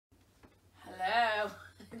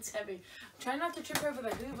It's heavy. I'm trying not to trip over the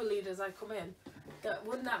Hoover lead as I come in.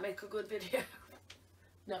 Wouldn't that make a good video?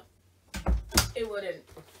 No, it wouldn't.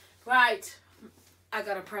 Right, I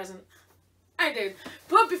got a present. I did.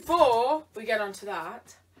 But before we get on to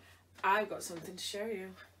that, I've got something to show you.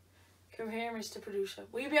 Come here, Mr. Producer.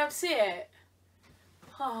 Will you be able to see it?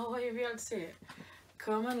 Oh, will you be able to see it?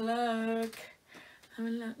 Come and look. Come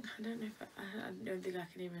and look. I don't know if I don't think I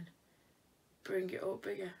can even bring it up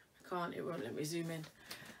bigger. I can't. It won't let me zoom in.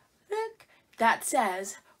 Look. That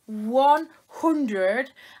says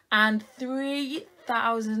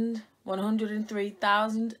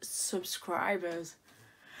 103,000 subscribers.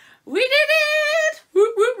 We did it!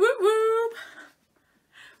 Whoop, whoop, whoop, whoop.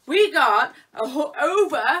 We got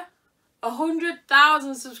over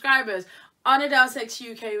 100,000 subscribers on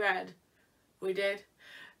Adelesexyuk Red. We did.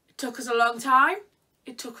 It took us a long time.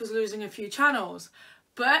 It took us losing a few channels.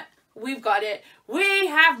 But we've got it. We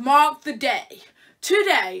have marked the day.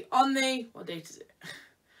 Today on the... What date is it?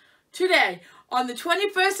 Today on the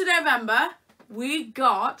 21st of November, we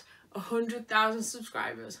got 100,000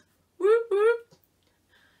 subscribers. Whoop, whoop.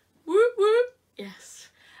 Whoop, whoop. Yes.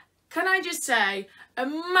 Can I just say a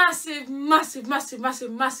massive, massive, massive,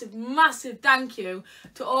 massive, massive, massive thank you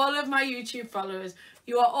to all of my YouTube followers.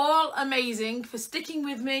 You are all amazing for sticking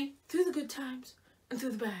with me through the good times and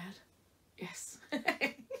through the bad. Yes.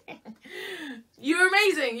 You're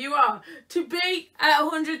amazing. You are. To be at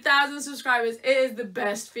 100,000 subscribers, it is the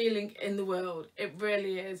best feeling in the world. It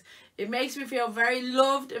really is. It makes me feel very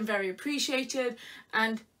loved and very appreciated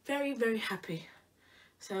and very, very happy.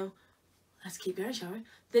 So let's keep going, shall we?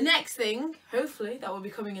 The next thing, hopefully, that will be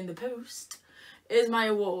coming in the post is my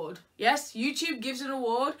award. Yes, YouTube gives an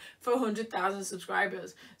award for 100,000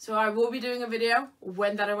 subscribers. So I will be doing a video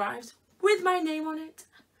when that arrives with my name on it.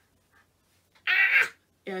 Ah!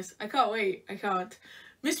 Yes, I can't wait. I can't.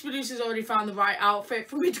 Mr. Producer's already found the right outfit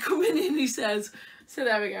for me to come in, he says. So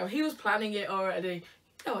there we go. He was planning it already.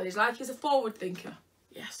 You know what he's like? He's a forward thinker.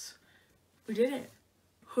 Yes, we did it.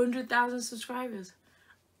 100,000 subscribers.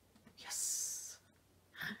 Yes.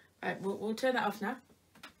 Right, we'll turn that off now.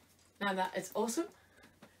 Now that it's awesome.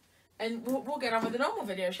 And we'll get on with the normal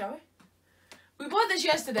video, shall we? We bought this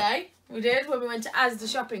yesterday. We did when we went to Asda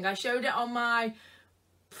shopping. I showed it on my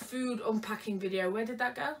food unpacking video. Where did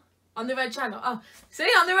that go? On the red channel. Oh, see,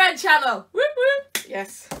 on the red channel. Whoop, whoop.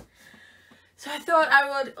 Yes. So I thought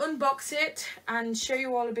I would unbox it and show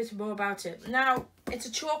you all a bit more about it. Now, it's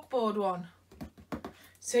a chalkboard one.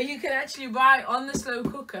 So you can actually write on the slow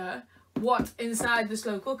cooker what's inside the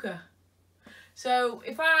slow cooker. So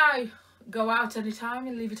if I go out anytime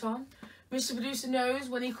and leave it on, Mr. Producer knows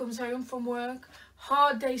when he comes home from work,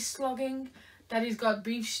 hard day slogging, that he's got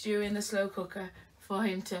beef stew in the slow cooker for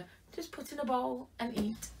him to just put in a bowl and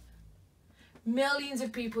eat. Millions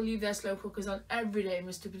of people leave their slow cookers on every day,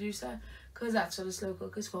 Mr. Producer, because that's what a slow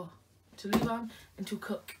cooker's for, to leave on and to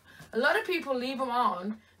cook. A lot of people leave them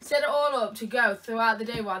on, set it all up to go throughout the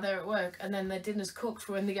day while they're at work, and then their dinner's cooked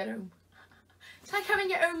for when they get home. It's like having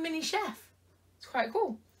your own mini chef. It's quite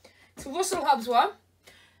cool. It's a Russell Hobbs one.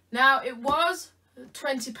 Now, it was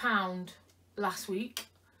 £20 last week,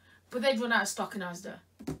 but they'd run out of stock in Asda.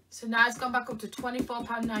 So now it's gone back up to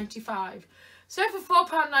 £24.95. So for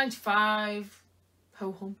 £4.95,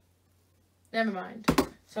 ho-hum. Never mind.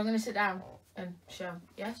 So I'm going to sit down and show.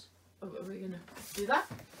 Yes? Are we going to do that?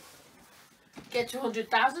 Get to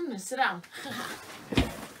 100,000 and sit down.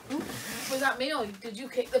 Was that me, or did you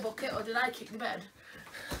kick the bucket, or did I kick the bed?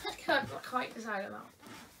 I can't quite decide on that.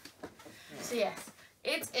 So yes,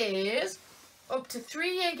 it is up to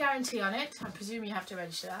 3-year guarantee on it. I presume you have to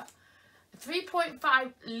register that.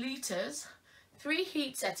 3.5 litres, 3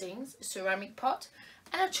 heat settings, ceramic pot,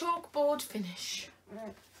 and a chalkboard finish.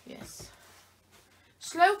 Yes.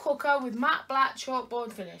 Slow cooker with matte black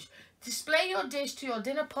chalkboard finish. Display your dish to your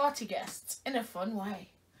dinner party guests in a fun way.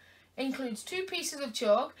 Includes 2 pieces of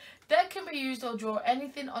chalk that can be used or draw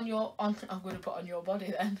anything on your... I'm going to put on your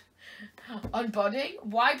body then. On body.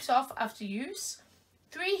 Wipes off after use.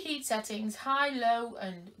 3 heat settings. High, low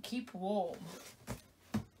and keep warm.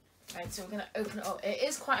 Right, so we're going to open it up. It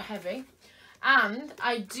is quite heavy. And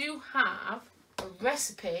I do have a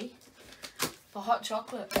recipe for hot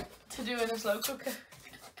chocolate to do in a slow cooker.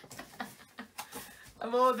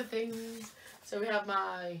 Of all the things. So we have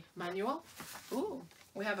my manual. Ooh,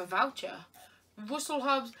 we have a voucher. Russell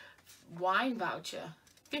Hobbs wine voucher.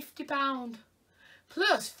 £50.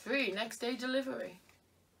 Plus free next day delivery.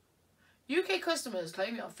 UK customers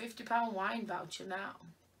claim your £50 wine voucher now.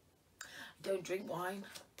 I don't drink wine.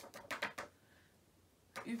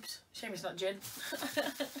 Oops, shame it's not gin.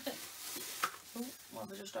 Oh, what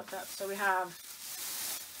have I just dropped that? So we have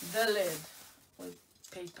the lid with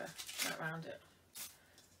paper around it.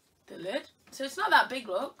 The lid. So it's not that big,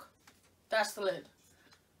 look. That's the lid.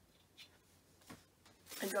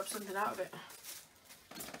 I dropped something out of it.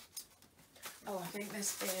 Oh, I think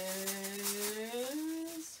this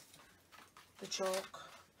is the chalk.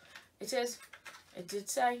 It is. It did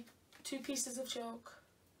say 2 pieces of chalk.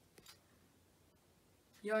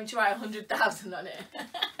 You're going to write 100,000 on it.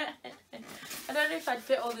 I don't know if I'd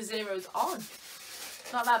fit all the zeros on.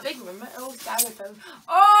 It's not that big, remember? Oh, styrofoam.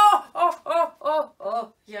 Oh, oh, oh, oh,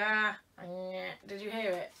 oh, yeah. Did you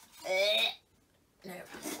hear it? No.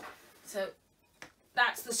 So,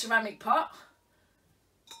 that's the ceramic pot.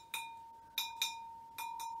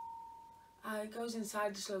 It goes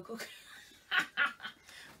inside the slow cooker.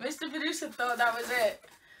 Mr. Producer thought that was it.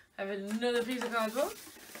 I have another piece of cardboard.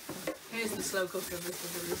 Here's the slow cooker,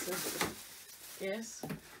 Mr. Producer. Yes.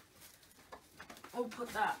 We'll put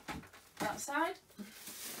that side.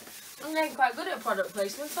 I'm getting quite good at product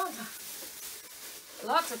placements, aren't I?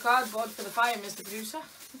 Lots of cardboard for the fire, Mr. Producer.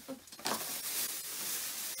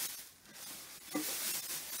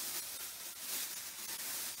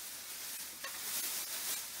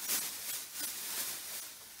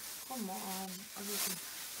 Come on.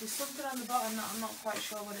 There's something on the bottom that I'm not quite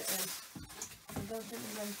sure what it is. I don't think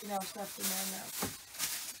there's anything else left in there now.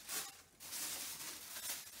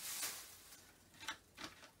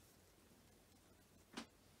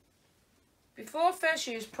 Before first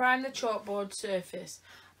use, prime the chalkboard surface.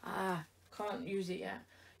 Can't use it yet.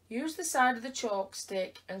 Use the side of the chalk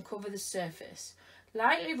stick and cover the surface.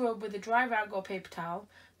 Lightly rub with a dry rag or paper towel.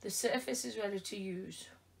 The surface is ready to use.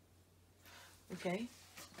 Okay.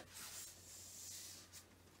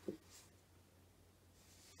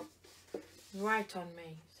 Right on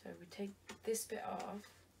me. So we take this bit off.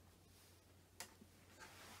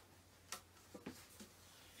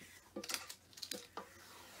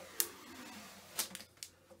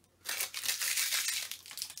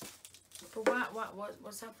 But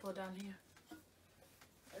what's that for down here?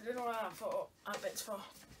 I don't know what that bit's for.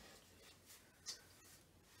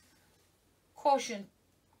 Caution.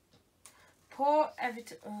 Pour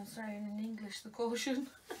everything. Oh, sorry, in English, the caution.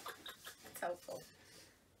 It's helpful.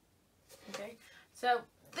 Okay, so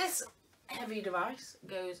this heavy device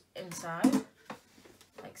goes inside,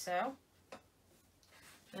 like so,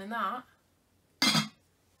 and that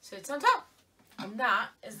sits on top, and that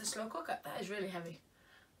is the slow cooker. That is really heavy.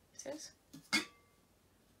 It is.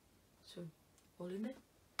 So, all in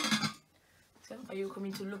there. So, are you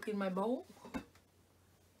coming to look in my bowl?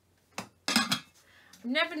 I've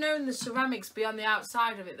never known the ceramics be on the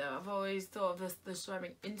outside of it though. I've always thought of the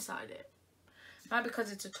ceramic inside it. Maybe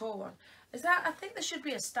because it's a tall one. Is that, I think there should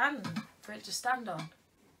be a stand for it to stand on.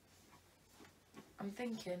 I'm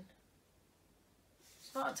thinking.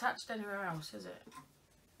 It's not attached anywhere else, is it?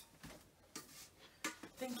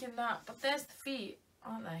 Thinking that, but there's the feet,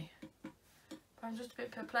 aren't they? But I'm just a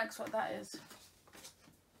bit perplexed what that is.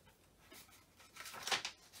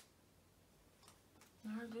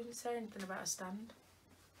 No, it didn't say anything about a stand.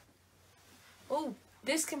 Oh,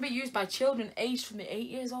 this can be used by children aged from the 8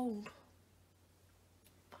 years old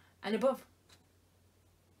and above.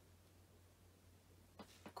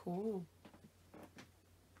 Cool.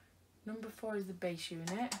 Number 4 is the base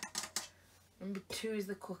unit. Number 2 is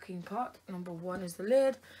the cooking pot. Number 1 is the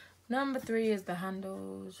lid. Number 3 is the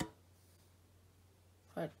handles.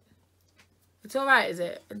 Right. It's alright, is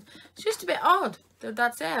it? It's just a bit odd.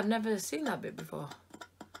 That's it. I've never seen that bit before.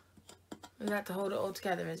 We have to hold it all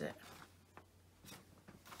together, is it?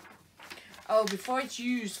 Oh, before it's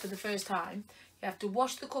used for the first time, you have to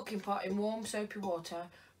wash the cooking pot in warm soapy water,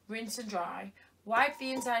 rinse and dry, wipe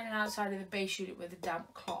the inside and outside of the base unit with a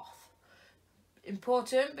damp cloth.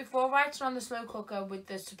 Important, before writing on the slow cooker with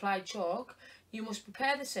the supplied chalk, you must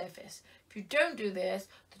prepare the surface. If you don't do this,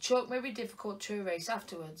 the chalk may be difficult to erase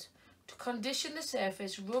afterwards. To condition the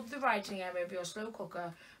surface, rub the writing area of your slow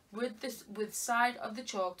cooker with side of the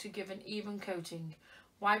chalk to give an even coating.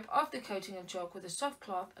 Wipe off the coating of chalk with a soft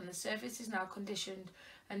cloth and the surface is now conditioned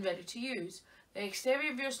and ready to use. The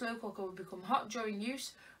exterior of your slow cooker will become hot during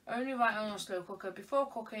use. Only write on your slow cooker before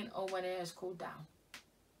cooking or when it has cooled down.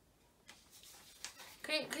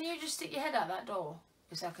 Can you just stick your head out that door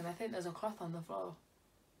a second? I think there's a cloth on the floor.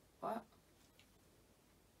 What?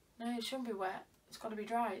 No, it shouldn't be wet. It's got to be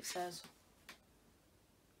dry, it says.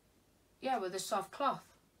 Yeah, with a soft cloth.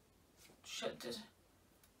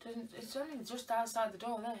 It's only just outside the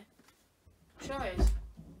door there. Sure it is.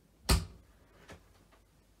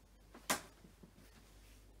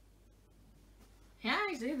 Yeah,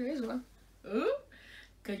 I see there is one. Ooh,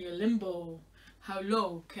 can you limbo? How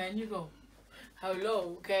low can you go? How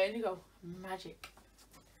low can you go? Magic.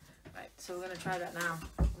 Right, so we're going to try that now.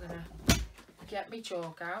 I'm going to get my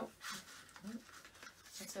chalk out.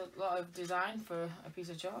 It's a lot of design for a piece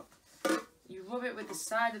of chalk. You rub it with the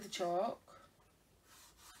side of the chalk.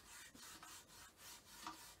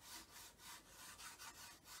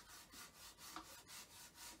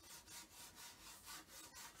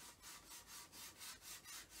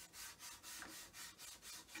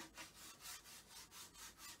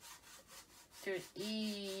 Do an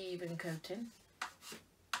even coating.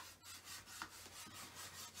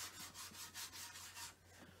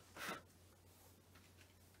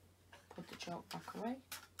 Put the chalk back away.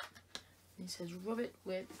 And it says rub it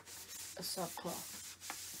with a soft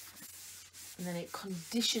cloth. And then it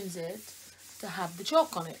conditions it to have the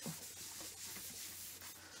chalk on it.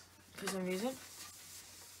 For some reason.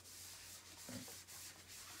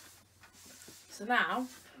 So now,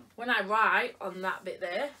 when I write on that bit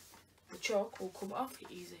there, the chalk will come off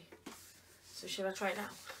easy. So should I try it now?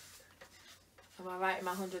 Am I writing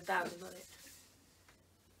my 100,000 on it?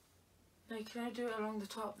 No, can I do it along the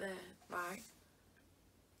top there? Right.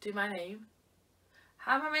 Do my name.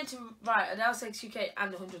 How am I meant to write Adelesexyuk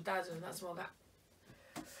and 100,000? That's more that.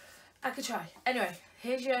 I could try. Anyway,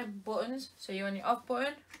 here's your buttons. So you're on your off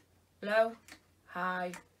button. Low,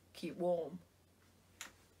 high, keep warm.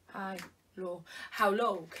 High, low. How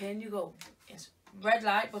low can you go? Yes. Red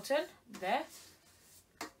light button there,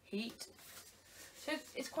 heat. So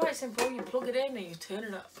it's quite simple. You plug it in and you turn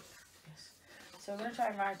it up. Yes. So I'm going to try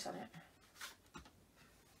and write on it.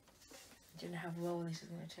 I don't know how well this is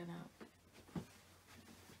going to turn out.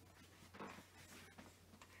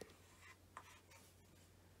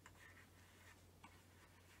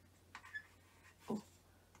 Oh.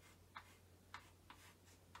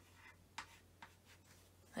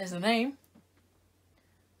 There's the name.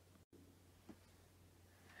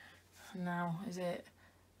 Now, is it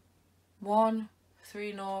 1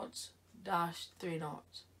 3 noughts dash 3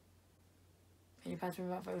 noughts? Can you pass me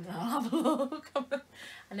my phone and I'll have a look?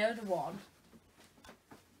 I know the 1.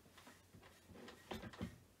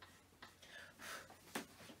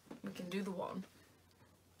 We can do the 1.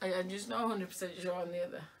 I'm just not 100% sure on the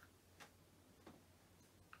other.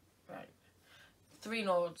 Right. 3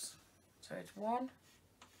 noughts. So it's 1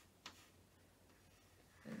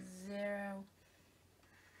 0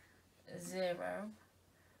 0,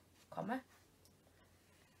 comma,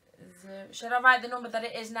 0. Should I write the number that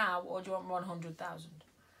it is now, or do you want 100,000?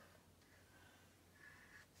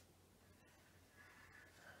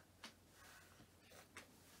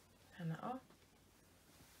 Turn that off.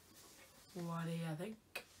 What do you think?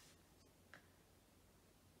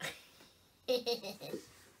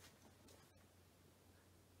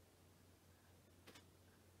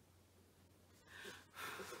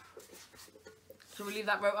 Shall we leave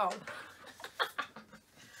that rope on?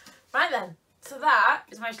 Right then, so that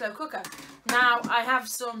is my slow cooker. Now I have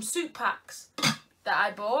some soup packs that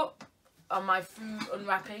I bought on my food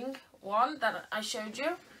unwrapping one that I showed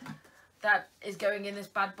you. That is going in this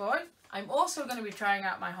bad boy. I'm also going to be trying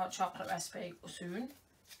out my hot chocolate recipe soon.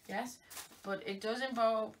 Yes, but it does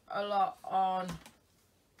involve a lot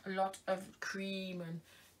of cream and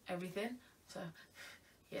everything. So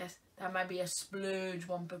yes, that might be a splurge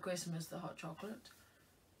one for Christmas, the hot chocolate.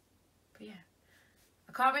 But yeah.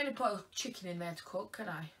 I can't really put a chicken in there to cook, can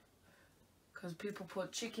I? Because people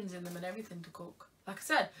put chickens in them and everything to cook. Like I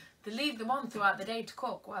said, they leave them on throughout the day to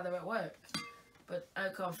cook while they're at work. But I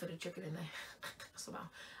can't fit a chicken in there somehow.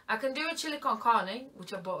 I can do a chili con carne,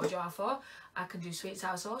 which I bought a jar for. I can do sweet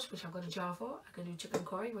sour sauce, which I've got a jar for. I can do chicken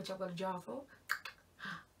curry, which I've got a jar for.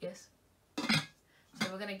 Yes. So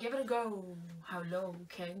we're going to give it a go. How low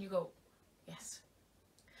can you go? Yes.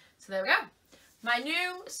 So there we go. My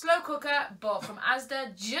new slow cooker bought from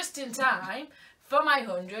Asda just in time for my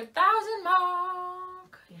 100,000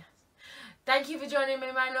 mark. Yes. Thank you for joining me,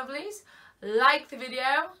 my lovelies. Like the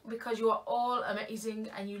video because you are all amazing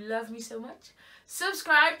and you love me so much.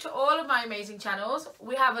 Subscribe to all of my amazing channels.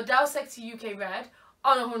 We have Adelesexyuk UK Red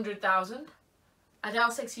on 100,000.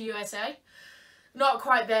 Adelesexyuk USA. Not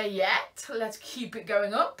quite there yet. Let's keep it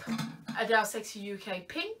going up. Adelesexyuk UK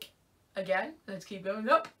Pink. Again, let's keep going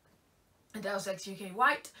up. Adelesexyuk UK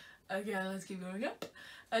White. Again, let's keep going up.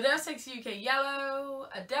 Adelesexyuk UK Yellow.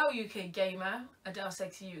 Adele UK Gamer.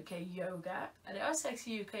 Adelesexyuk UK Yoga.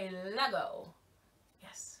 Adelesexyuk UK Lego.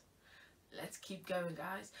 Yes. Let's keep going,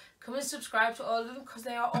 guys. Come and subscribe to all of them because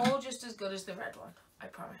they are all just as good as the red one. I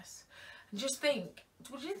promise. And just think,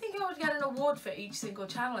 would you think I would get an award for each single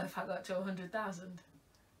channel if I got to 100,000?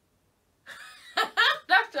 I'd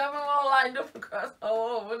have to have them all lined up across the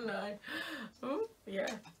whole, wouldn't I? Ooh, yeah.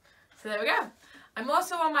 So there we go. I'm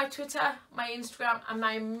also on my Twitter, my Instagram, and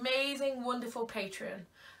my amazing, wonderful Patreon.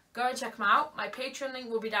 go and check them out. My Patreon link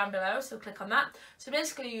will be down below, so click on that. So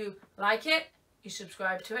basically you like it, you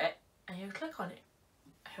subscribe to it, and you click on it.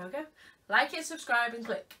 Here we go. Like it, subscribe, and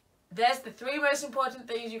click. There's the 3 most important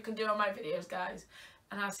things you can do on my videos, guys.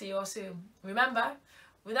 And I'll see you all soon. Remember,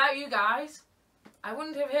 without you guys, I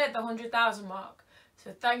wouldn't have hit the 100,000 mark.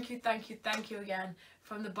 So thank you, thank you, thank you again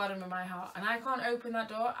from the bottom of my heart. And I can't open that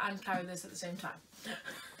door and carry this at the same time.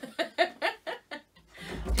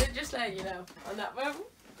 just letting you know on that moment.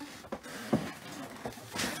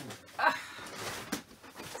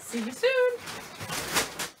 See you soon.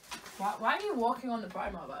 Why are you walking on the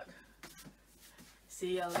Primark bag?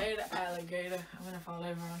 See you later, alligator. I'm gonna fall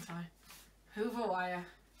over on time. Hoover wire.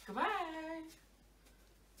 Goodbye.